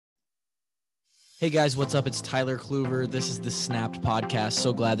Hey guys, what's up? It's Tyler Kluver. This is the Snapped Podcast.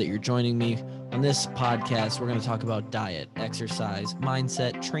 So glad that you're joining me. On this podcast, we're going to talk about diet, exercise,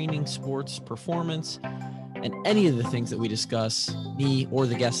 mindset, training, sports, performance, and any of the things that we discuss, me or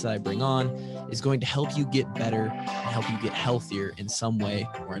the guests that I bring on, is going to help you get better and help you get healthier in some way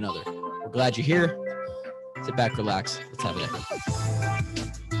or another. We're glad you're here. Sit back, relax. Let's have it.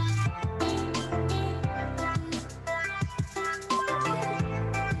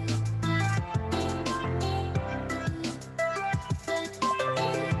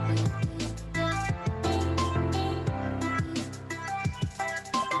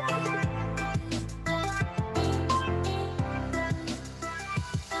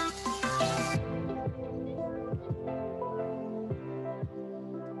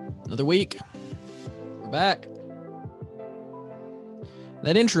 Another week. We're back.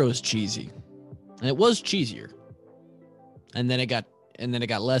 That intro is cheesy. And it was cheesier. And then it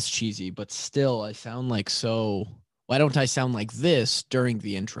got less cheesy, but still I sound like why don't I sound like this during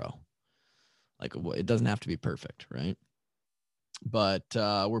the intro? Like, it doesn't have to be perfect, right? But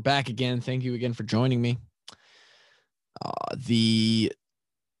we're back again. Thank you again for joining me.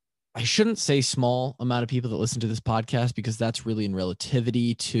 I shouldn't say small amount of people that listen to this podcast, because that's really in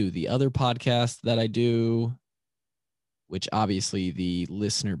relativity to the other podcasts that I do, which obviously the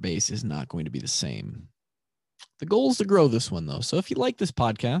listener base is not going to be the same. The goal is to grow this one, though. So if you like this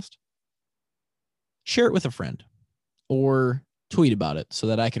podcast, share it with a friend or tweet about it so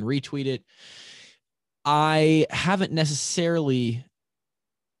that I can retweet it. I haven't necessarily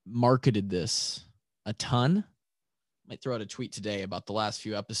marketed this a ton. Might throw out a tweet today about the last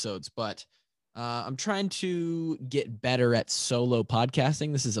few episodes, but I'm trying to get better at solo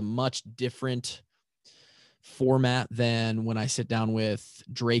podcasting. This is a much different format than when I sit down with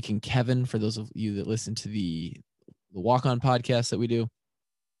Drake and Kevin. For those of you that listen to the walk-on podcast that we do,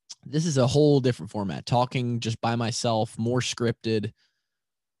 this is a whole different format. Talking just by myself, more scripted.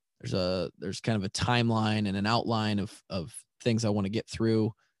 There's kind of a timeline and an outline of things I want to get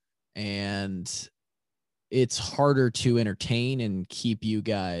through, and it's harder to entertain and keep you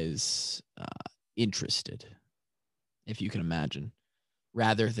guys interested, if you can imagine,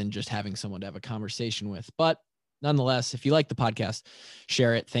 rather than just having someone to have a conversation with. But nonetheless, if you like the podcast,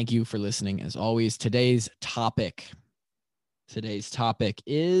 share it. Thank you for listening. As always, today's topic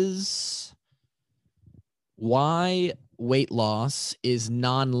is why weight loss is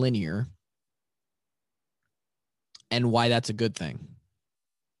non-linear and why that's a good thing.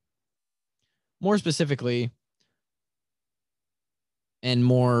 More specifically, and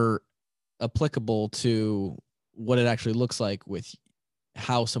more applicable to what it actually looks like with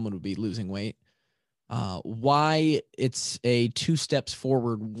how someone would be losing weight, why it's a 2 steps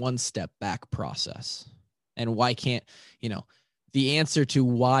forward, 1 step back process. And why can't, the answer to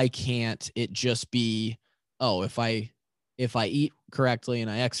why can't it just be, oh, if I eat correctly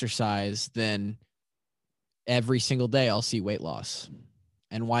and I exercise, then every single day I'll see weight loss.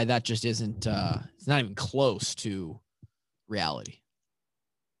 And why that just isn't, it's not even close to reality.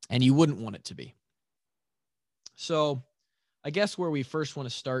 And you wouldn't want it to be. So I guess where we first want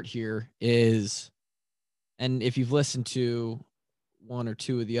to start here is, and if you've listened to 1 or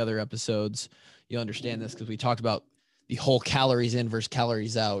 2 of the other episodes, you'll understand this, because we talked about the whole calories in versus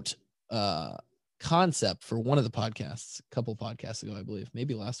calories out concept for one of the podcasts, a couple podcasts ago, I believe,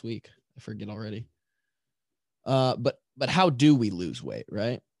 maybe last week. I forget already. But how do we lose weight,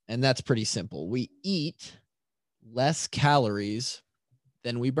 right? And that's pretty simple. We eat less calories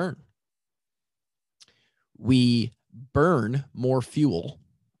than we burn. We burn more fuel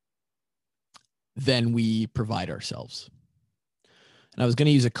than we provide ourselves. And I was going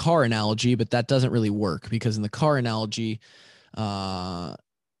to use a car analogy, but that doesn't really work, because in the car analogy,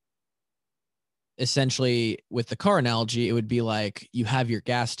 essentially with the car analogy, it would be like you have your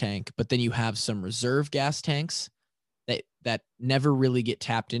gas tank, but then you have some reserve gas tanks that never really get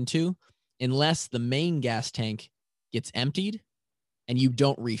tapped into unless the main gas tank gets emptied and you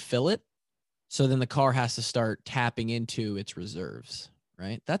don't refill it. So then the car has to start tapping into its reserves,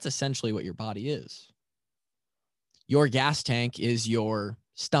 right? That's essentially what your body is. Your gas tank is your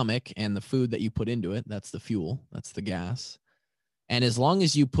stomach and the food that you put into it. That's the fuel. That's the gas. And as long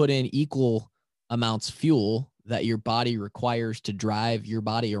as you put in equal amounts of fuel that your body requires to drive your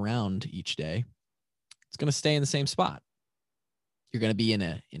body around each day, it's going to stay in the same spot. You're going to be in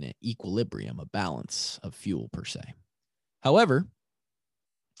an equilibrium, a balance of fuel per se. However,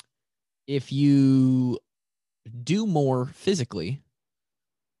 if you do more physically,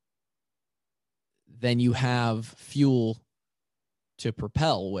 then you have fuel to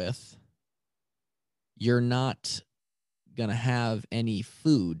propel with. You're not going to have any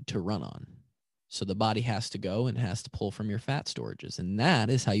food to run on. So the body has to go and has to pull from your fat storages. And that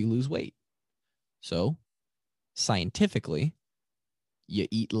is how you lose weight. So scientifically, you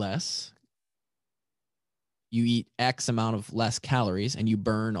eat less, you eat X amount of less calories, and you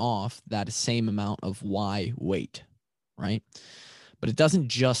burn off that same amount of Y weight, right? But it doesn't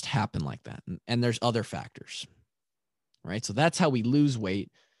just happen like that. And there's other factors, right? So that's how we lose weight.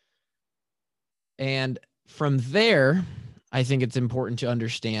 And from there, I think it's important to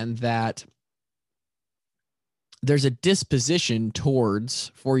understand that there's a disposition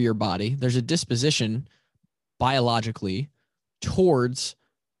towards, for your body, there's a disposition biologically towards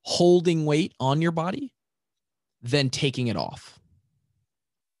holding weight on your body than taking it off.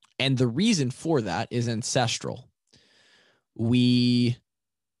 And the reason for that is ancestral. We,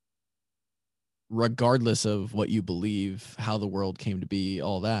 regardless of what you believe, how the world came to be,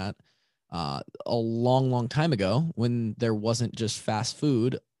 all that, a long, long time ago, when there wasn't just fast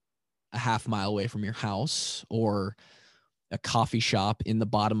food a half mile away from your house, or a coffee shop in the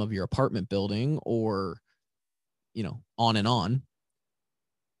bottom of your apartment building, or, on and on,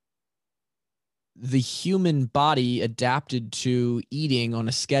 the human body adapted to eating on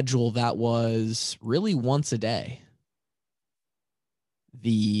a schedule that was really once a day.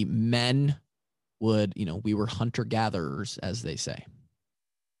 The men would, we were hunter-gatherers, as they say.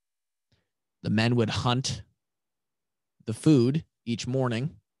 The men would hunt the food each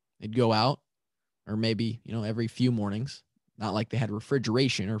morning. They'd go out, or maybe, every few mornings. Not like they had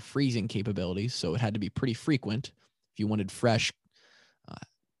refrigeration or freezing capabilities, so it had to be pretty frequent if you wanted fresh,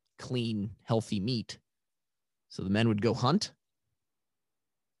 clean, healthy meat. So the men would go hunt,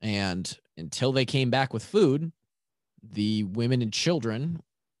 and until they came back with food, the women and children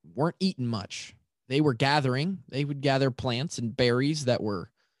weren't eating much. They were gathering. They would gather plants and berries that were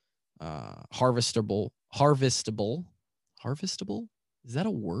harvestable. Harvestable? Is that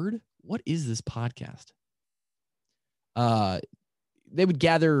a word? What is this podcast? They would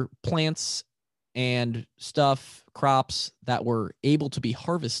gather plants and stuff, crops that were able to be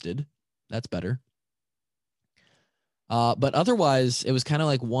harvested. That's better. But otherwise, it was kind of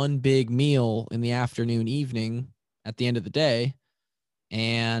like one big meal in the afternoon, evening, at the end of the day.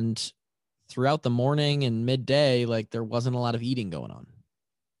 And throughout the morning and midday, like, there wasn't a lot of eating going on.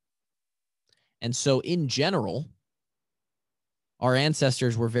 And so in general, our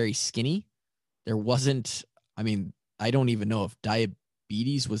ancestors were very skinny. There wasn't, I don't even know if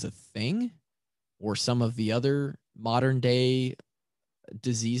diabetes was a thing, or some of the other modern day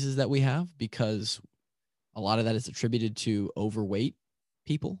diseases that we have, because a lot of that is attributed to overweight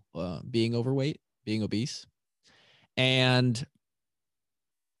people, being overweight, being obese. And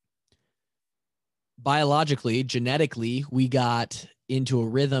biologically, genetically, we got into a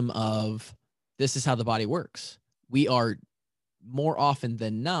rhythm of, this is how the body works. We are more often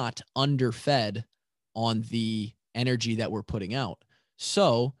than not underfed on the energy that we're putting out.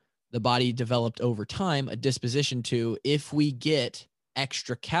 So the body developed over time a disposition to, if we get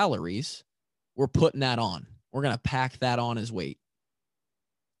extra calories, we're putting that on. We're going to pack that on as weight.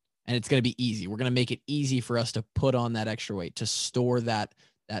 And it's going to be easy. We're going to make it easy for us to put on that extra weight, to store that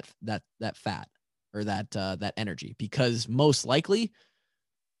fat, or that energy, because most likely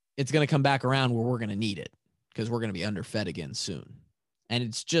it's going to come back around where we're going to need it, because we're going to be underfed again soon. And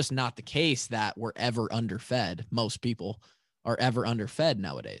it's just not the case that we're ever underfed. Most people are ever underfed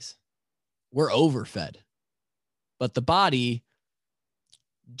nowadays. We're overfed. But the body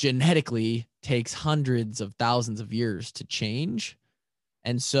genetically takes hundreds of thousands of years to change.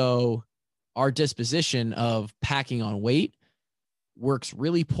 And so our disposition of packing on weight works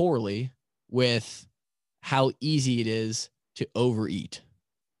really poorly with how easy it is to overeat,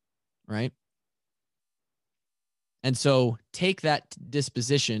 right? And so take that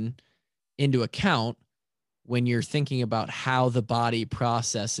disposition into account when you're thinking about how the body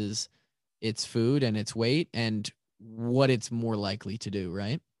processes its food and its weight, and what it's more likely to do,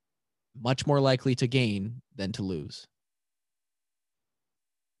 right? Much more likely to gain than to lose.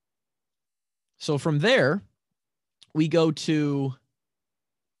 So from there, we go to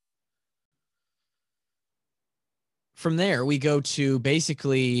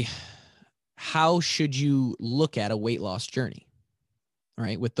basically, how should you look at a weight loss journey, all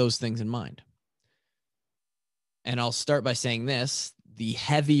right, with those things in mind. And I'll start by saying this: the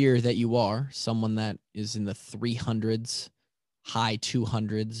heavier that you are, someone that is in the 300s, high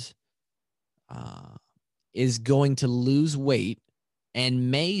 200s, is going to lose weight and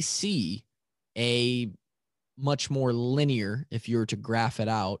may see a much more linear, if you were to graph it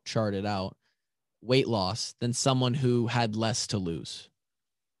out, chart it out, weight loss than someone who had less to lose.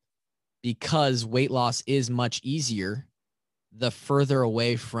 Because weight loss is much easier the further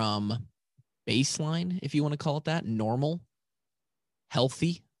away from baseline, if you want to call it that, normal,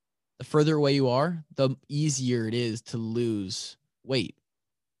 healthy, the further away you are, the easier it is to lose weight.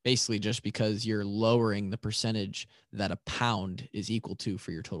 Basically, just because you're lowering the percentage that a pound is equal to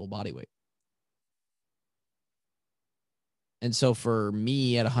for your total body weight. And so for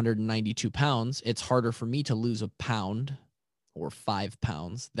me at 192 pounds, it's harder for me to lose a pound or 5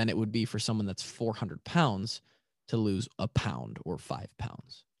 pounds than it would be for someone that's 400 pounds to lose a pound or 5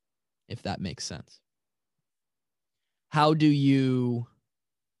 pounds, if that makes sense. How do you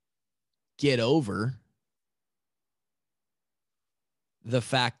get over the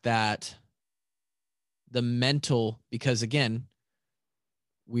fact that the mental, because again,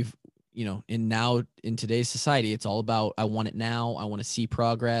 we've, in today's society, it's all about, I want it now. I want to see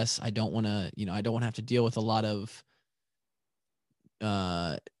progress. I don't want to, I don't want to have to deal with a lot of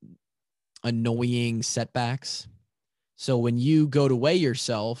annoying setbacks. So when you go to weigh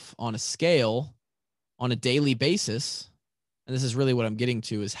yourself on a scale on a daily basis, and this is really what I'm getting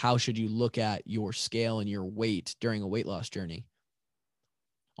to, is how should you look at your scale and your weight during a weight loss journey?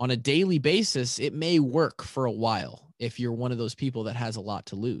 On a daily basis, it may work for a while if you're one of those people that has a lot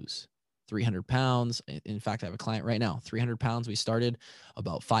to lose. 300 pounds. In fact, I have a client right now, 300 pounds. We started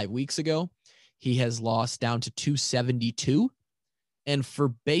about 5 weeks ago. He has lost down to 272. And for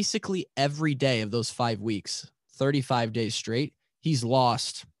basically every day of those 5 weeks, 35 days straight, he's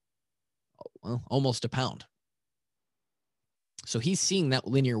lost almost a pound. So he's seeing that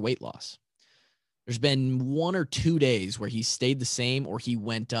linear weight loss. There's been 1 or 2 days where he stayed the same or he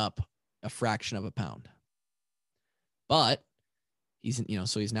went up a fraction of a pound. But he's,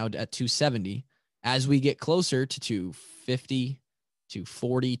 so he's now at 270. As we get closer to 250,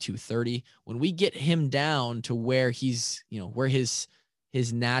 240, 230, when we get him down to where he's, where his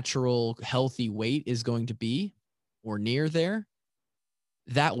natural healthy weight is going to be, or near there,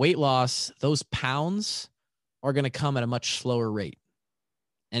 that weight loss, those pounds are going to come at a much slower rate.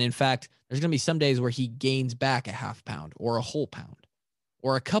 And in fact, there's going to be some days where he gains back a half pound or a whole pound,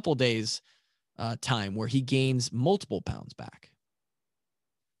 or a couple days time where he gains multiple pounds back.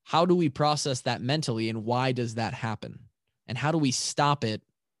 How do we process that mentally, and why does that happen? And how do we stop it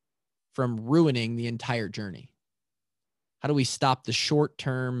from ruining the entire journey? How do we stop the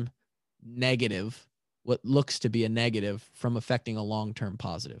short-term negative, what looks to be a negative, from affecting a long-term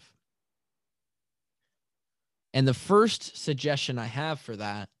positive? And the first suggestion I have for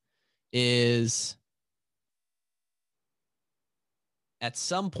that is, at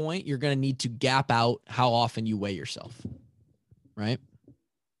some point, you're going to need to gap out how often you weigh yourself, right?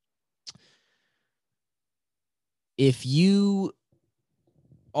 If you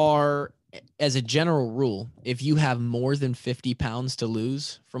are, as a general rule, if you have more than 50 pounds to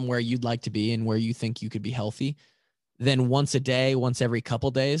lose from where you'd like to be and where you think you could be healthy, then once a day, once every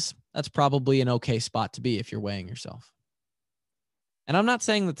couple days, that's probably an okay spot to be if you're weighing yourself. And I'm not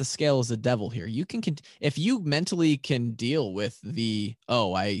saying that the scale is the devil here. You can, if you mentally can deal with the,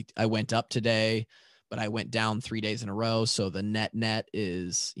 I went up today, but I went down 3 days in a row. So the net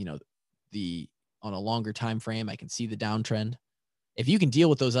is, on a longer time frame, I can see the downtrend. If you can deal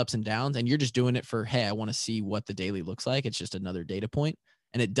with those ups and downs, and you're just doing it for, hey, I want to see what the daily looks like, it's just another data point,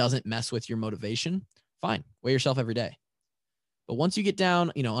 and it doesn't mess with your motivation, fine, weigh yourself every day. But once you get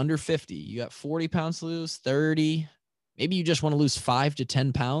down, under 50, you got 40 pounds to lose, 30, maybe you just want to lose 5 to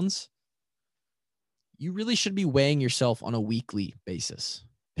 10 pounds, you really should be weighing yourself on a weekly basis.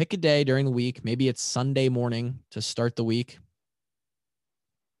 Pick a day during the week. Maybe it's Sunday morning to start the week,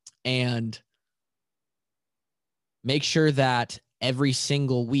 and make sure that every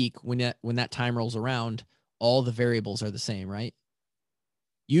single week, when that time rolls around, all the variables are the same, right?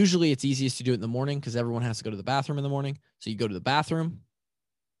 Usually it's easiest to do it in the morning because everyone has to go to the bathroom in the morning. So you go to the bathroom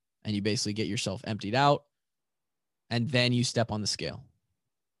and you basically get yourself emptied out, and then you step on the scale.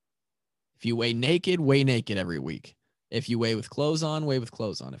 If you weigh naked every week. If you weigh with clothes on, weigh with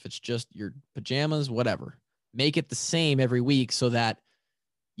clothes on. If it's just your pajamas, whatever. Make it the same every week so that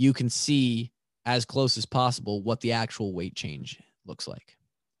you can see as close as possible what the actual weight change looks like.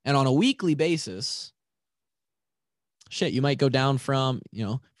 And on a weekly basis, you might go down from,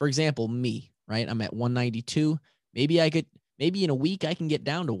 for example, me, right? I'm at 192. Maybe in a week I can get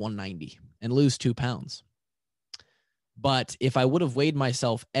down to 190 and lose 2 pounds. But if I would have weighed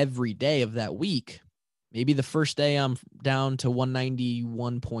myself every day of that week, maybe the first day I'm down to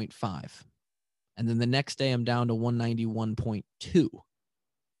 191.5. And then the next day I'm down to 191.2.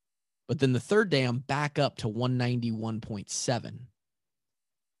 But then the third day I'm back up to 191.7.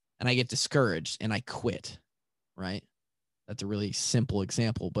 And I get discouraged and I quit, right? That's a really simple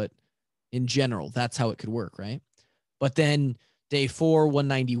example, but in general, that's how it could work, right? But then Day 4,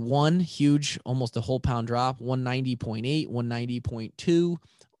 191, huge, almost a whole pound drop, 190.8, 190.2.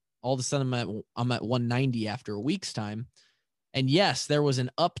 All of a sudden I'm at 190 after a week's time. And yes, there was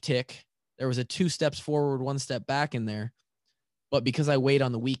an uptick. There was a 2 steps forward, 1 step back in there. But because I weighed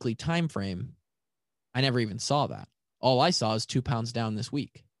on the weekly time frame, I never even saw that. All I saw is 2 pounds down this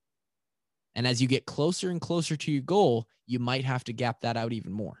week. And as you get closer and closer to your goal, you might have to gap that out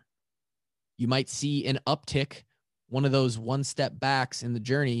even more. You might see an uptick, one of those 1 step backs in the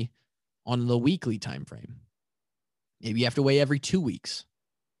journey on the weekly time frame. Maybe you have to weigh every 2 weeks.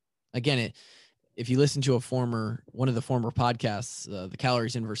 Again, if you listen to one of the former podcasts, the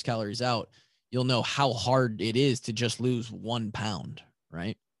Calories In versus Calories Out, you'll know how hard it is to just lose 1 pound,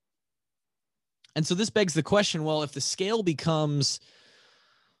 right? And so this begs the question, well, if the scale becomes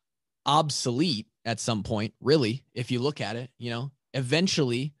obsolete at some point, really, if you look at it,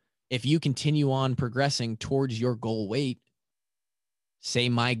 eventually, if you continue on progressing towards your goal weight, say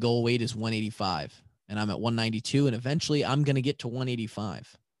my goal weight is 185 and I'm at 192, and eventually I'm going to get to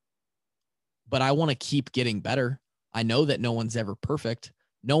 185. But I want to keep getting better. I know that no one's ever perfect.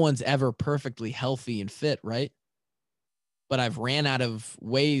 No one's ever perfectly healthy and fit, right? But I've ran out of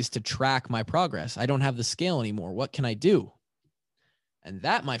ways to track my progress. I don't have the scale anymore. What can I do? And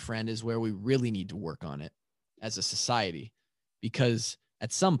that, my friend, is where we really need to work on it as a society, because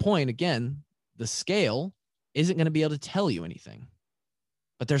at some point, again, the scale isn't going to be able to tell you anything.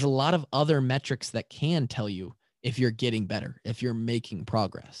 But there's a lot of other metrics that can tell you if you're getting better, if you're making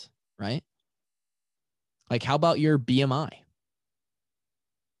progress, right? Like, how about your BMI?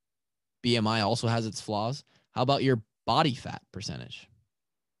 BMI also has its flaws. How about your body fat percentage?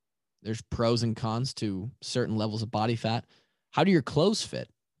 There's pros and cons to certain levels of body fat. How do your clothes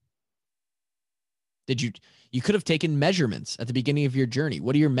fit? You could have taken measurements at the beginning of your journey.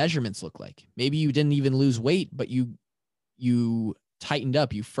 What do your measurements look like? Maybe you didn't even lose weight, but you tightened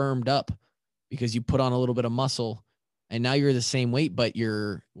up, you firmed up because you put on a little bit of muscle, and now you're the same weight, but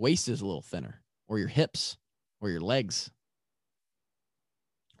your waist is a little thinner, or your hips, or your legs.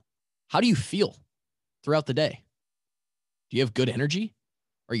 How do you feel throughout the day? Do you have good energy?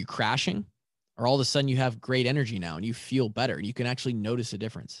 Are you crashing? Or all of a sudden you have great energy now and you feel better and you can actually notice a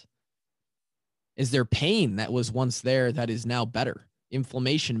difference? Is there pain that was once there that is now better?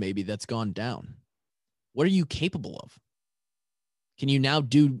 Inflammation maybe that's gone down? What are you capable of? Can you now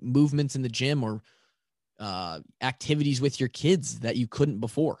do movements in the gym or activities with your kids that you couldn't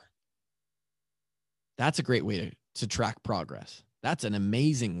before? That's a great way to track progress. That's an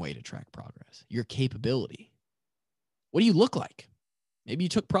amazing way to track progress. Your capability. What do you look like? Maybe you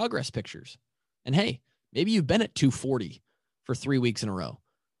took progress pictures. And hey, maybe you've been at 240 for 3 weeks in a row.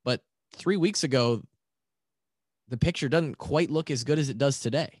 But 3 weeks ago, the picture doesn't quite look as good as it does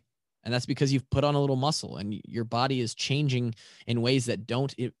today. And that's because you've put on a little muscle and your body is changing in ways that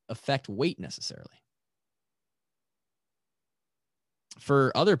don't affect weight necessarily.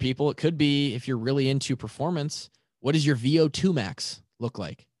 For other people, it could be, if you're really into performance, what does your VO2 max look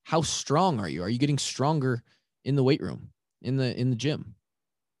like? How strong are you? Are you getting stronger in the weight room, in the gym?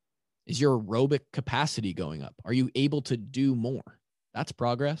 Is your aerobic capacity going up? Are you able to do more? That's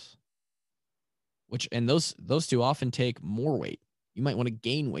progress. And those two often take more weight. You might want to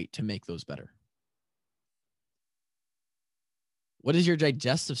gain weight to make those better. What does your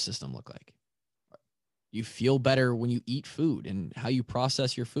digestive system look like? You feel better when you eat food and how you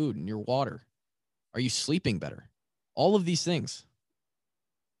process your food and your water. Are you sleeping better? All of these things.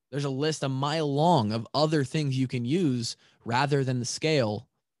 There's a list a mile long of other things you can use rather than the scale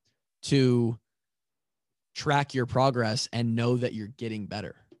to track your progress and know that you're getting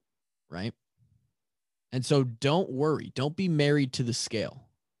better, right? And so don't worry. Don't be married to the scale,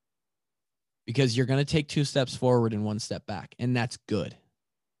 because you're going to take 2 steps forward and 1 step back, and that's good.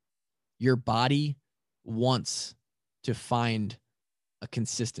 Your body wants to find a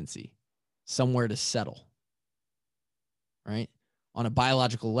consistency, somewhere to settle, right? On a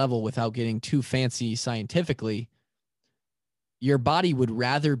biological level, without getting too fancy scientifically, your body would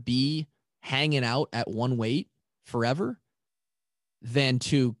rather be hanging out at one weight forever than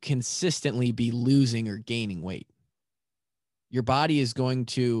to consistently be losing or gaining weight. Your body is going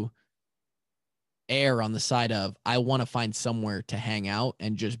to err on the side of, I want to find somewhere to hang out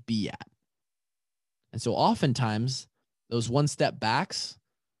and just be at. And so oftentimes those 1 step backs,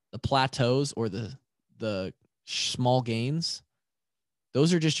 the plateaus or the small gains,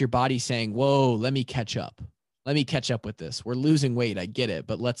 those are just your body saying, whoa, let me catch up. Let me catch up with this. We're losing weight. I get it,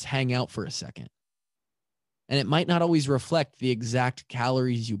 but let's hang out for a second. And it might not always reflect the exact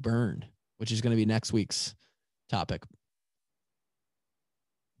calories you burned, which is going to be next week's topic.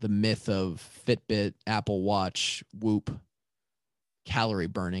 The myth of Fitbit, Apple Watch, Whoop, calorie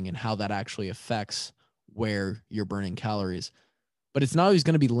burning and how that actually affects where you're burning calories. But it's not always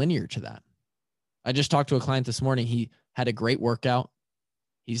going to be linear to that. I just talked to a client this morning. He had a great workout.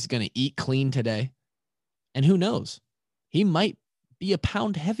 He's going to eat clean today. And who knows? He might be a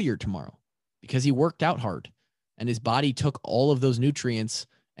pound heavier tomorrow because he worked out hard and his body took all of those nutrients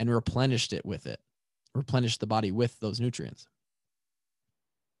and replenished the body with those nutrients.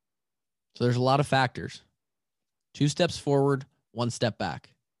 So there's a lot of factors. 2 steps forward, 1 step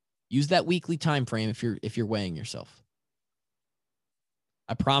back. Use that weekly time frame if you're weighing yourself.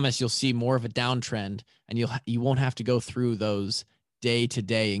 I promise you'll see more of a downtrend, and you won't have to go through those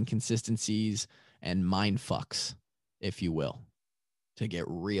day-to-day inconsistencies and mind fucks, if you will, to get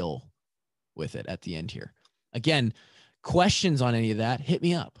real with it at the end here. Again, questions on any of that, hit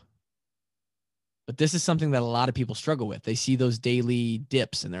me up. But this is something that a lot of people struggle with. They see those daily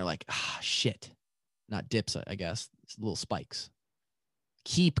dips and they're like, shit. Not dips, I guess. It's little spikes.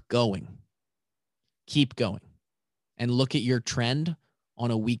 Keep going. Keep going. And look at your trend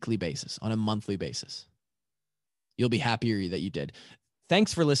on a weekly basis, on a monthly basis. You'll be happier that you did.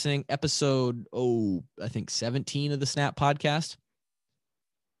 Thanks for listening. Episode, I think 17 of the Snap Podcast.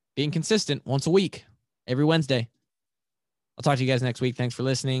 Being consistent once a week, every Wednesday. I'll talk to you guys next week. Thanks for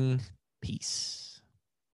listening. Peace.